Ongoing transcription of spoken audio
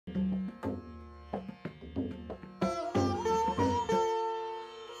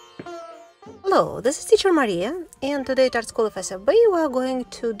Hello, this is teacher Maria, and today at Art School of SFB we are going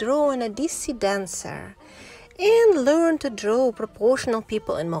to draw an Odissi dancer and learn to draw proportional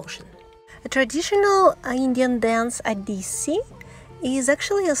people in motion. A traditional Indian dance Odissi is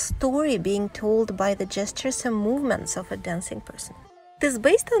actually a story being told by the gestures and movements of a dancing person. It is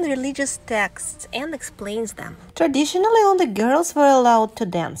based on religious texts and explains them. Traditionally, only girls were allowed to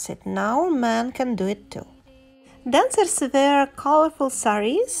dance it. Now men can do it too. Dancers wear colorful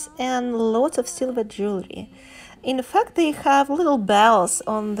saris and lots of silver jewelry. In fact, they have little bells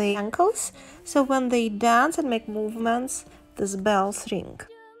on the ankles, so when they dance and make movements, these bells ring.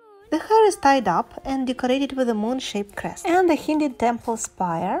 The hair is tied up and decorated with a moon-shaped crest and a Hindu temple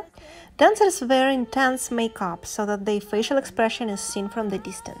spire. Dancers wear intense makeup so that their facial expression is seen from the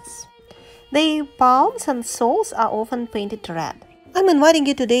distance. Their palms and soles are often painted red. I'm inviting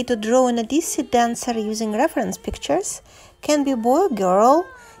you today to draw an Odissi dancer using reference pictures. Can be boy or girl.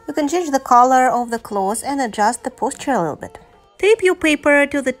 You can change the color of the clothes and adjust the posture a little bit. Tape your paper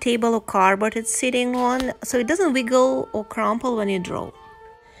to the table or cardboard it's sitting on so it doesn't wiggle or crumple when you draw.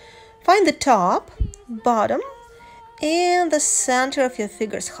 Find the top, bottom, and the center of your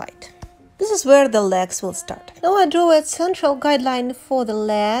figure's height. This is where the legs will start. Now I draw a central guideline for the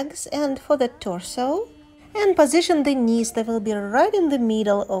legs and for the torso, and position the knees that will be right in the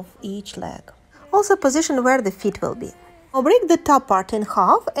middle of each leg. Also position where the feet will be. Now break the top part in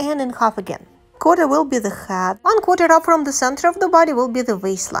half and in half again. Quarter will be the head. 1/4 up from the center of the body will be the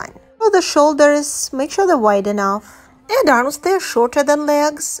waistline. For the shoulders, make sure they're wide enough. And arms, they're shorter than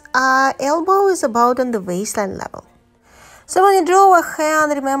legs. Elbow is about on the waistline level. So when you draw a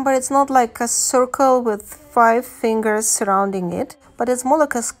hand, remember it's not like a circle with 5 fingers surrounding it, but it's more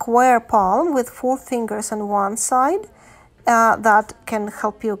like a square palm with 4 fingers on one side that can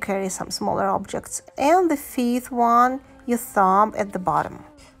help you carry some smaller objects. And the 5th one, your thumb at the bottom.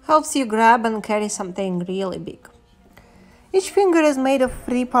 Helps you grab and carry something really big. Each finger is made of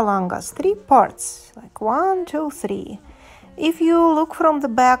 3 palangas, 3 parts, like 1, 2, 3. If you look from the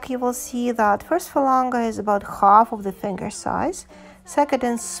back, you will see that first phalanga is about half of the finger size, second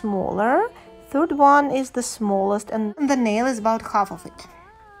is smaller, third one is the smallest, and the nail is about half of it.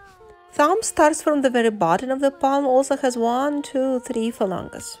 Thumb starts from the very bottom of the palm, also has 1, 2, 3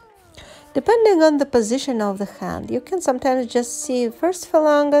 phalangas. Depending on the position of the hand, you can sometimes just see first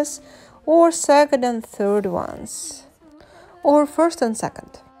phalangas or second and third ones, or first and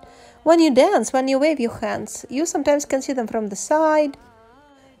second. When you dance, when you wave your hands, you sometimes can see them from the side.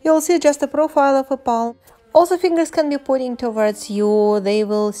 You'll see just the profile of a palm. Also, fingers can be pointing towards you. They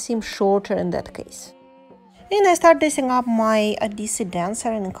will seem shorter in that case. And I start dressing up my Odissi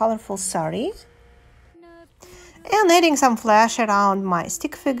dancer in a colorful sari. And adding some flash around my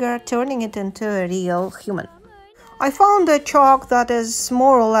stick figure, turning it into a real human. I found a chalk that is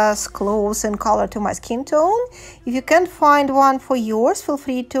more or less close in color to my skin tone. If you can't find one for yours, feel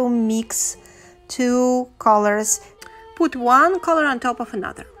free to mix 2 colors. Put one color on top of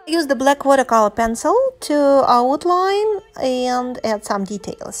another. Use the black watercolor pencil to outline and add some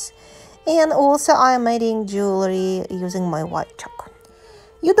details. And also I am adding jewelry using my white chalk.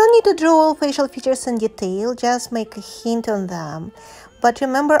 You don't need to draw all facial features in detail, just make a hint on them. But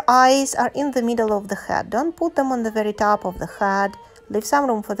remember, eyes are in the middle of the head. Don't put them on the very top of the head. Leave some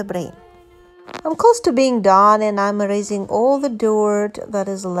room for the brain. I'm close to being done and I'm erasing all the dirt that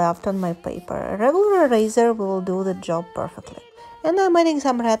is left on my paper. A regular eraser will do the job perfectly. And I'm adding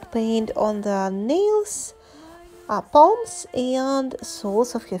some red paint on the nails, palms and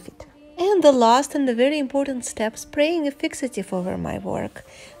soles of your feet. And the last and the very important step, spraying a fixative over my work.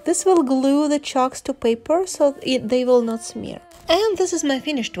 This will glue the chalks to paper so they will not smear. And this is my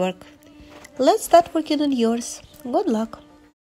finished work. Let's start working on yours. Good luck!